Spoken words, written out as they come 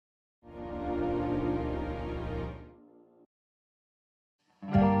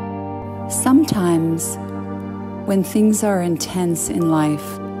Sometimes, when things are intense in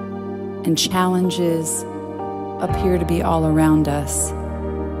life and challenges appear to be all around us,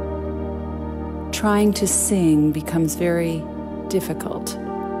 trying to sing becomes very difficult.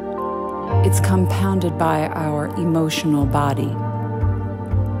 It's compounded by our emotional body.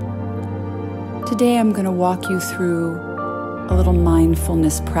 Today I'm going to walk you through a little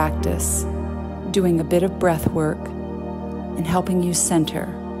mindfulness practice, doing a bit of breath work and helping you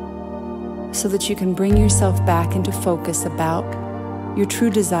center so that you can bring yourself back into focus about your true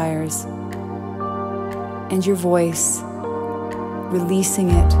desires and your voice, releasing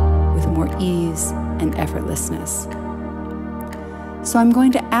it with more ease and effortlessness. So I'm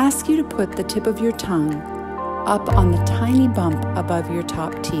going to ask you to put the tip of your tongue up on the tiny bump above your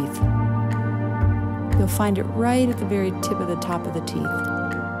top teeth. You'll find it right at the very tip of the top of the teeth.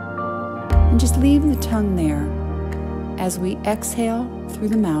 And just leave the tongue there as we exhale through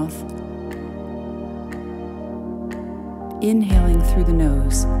the mouth, inhaling through the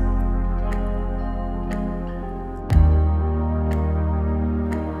nose.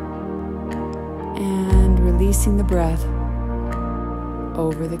 And releasing the breath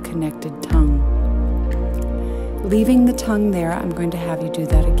over the connected tongue. Leaving the tongue there, I'm going to have you do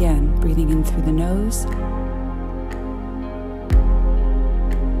that again, breathing in through the nose.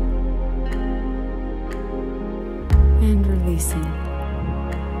 And releasing.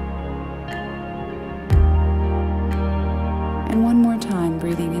 And one more time,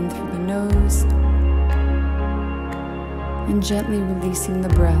 breathing in through the nose and gently releasing the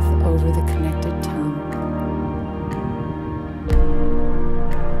breath over the connected tongue.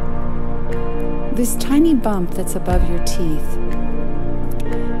 This tiny bump that's above your teeth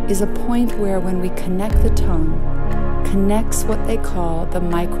is a point where, when we connect the tongue, connects what they call the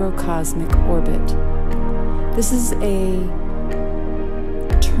microcosmic orbit. This is a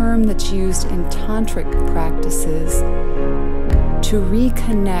term that's used in tantric practices to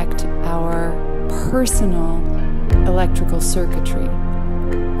reconnect our personal electrical circuitry.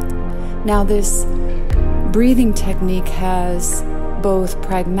 Now, this breathing technique has both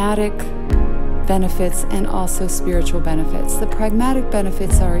pragmatic benefits and also spiritual benefits. The pragmatic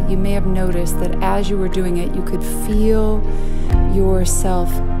benefits are, you may have noticed that as you were doing it, you could feel yourself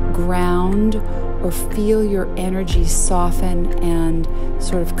ground or feel your energy soften and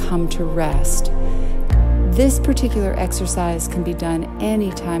sort of come to rest. This particular exercise can be done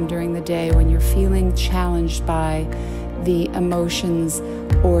anytime during the day when you're feeling challenged by the emotions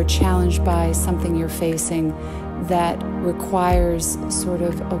or challenged by something you're facing that requires sort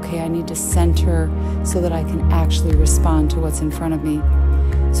of, okay, I need to center so that I can actually respond to what's in front of me.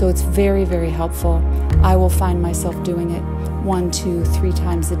 So it's very, very helpful. I will find myself doing it 1, 2, 3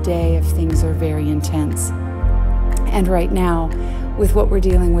 times a day if things are very intense. And right now, with what we're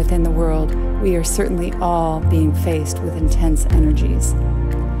dealing with in the world, we are certainly all being faced with intense energies.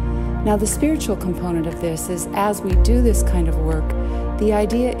 Now, the spiritual component of this is, as we do this kind of work, the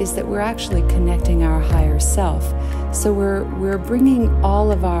idea is that we're actually connecting our higher self. So we're bringing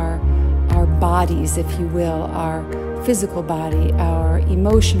all of our bodies, if you will, our physical body, our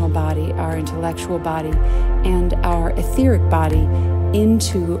emotional body, our intellectual body, and our etheric body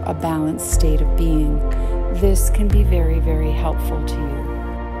into a balanced state of being. This can be very, very helpful to you.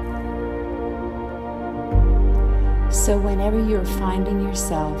 So whenever you're finding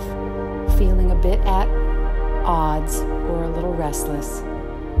yourself feeling a bit at odds or a little restless,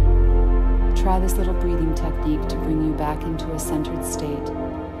 try this little breathing technique to bring you back into a centered state.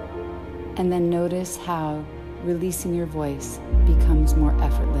 And then notice how releasing your voice becomes more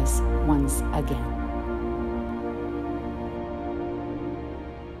effortless once again.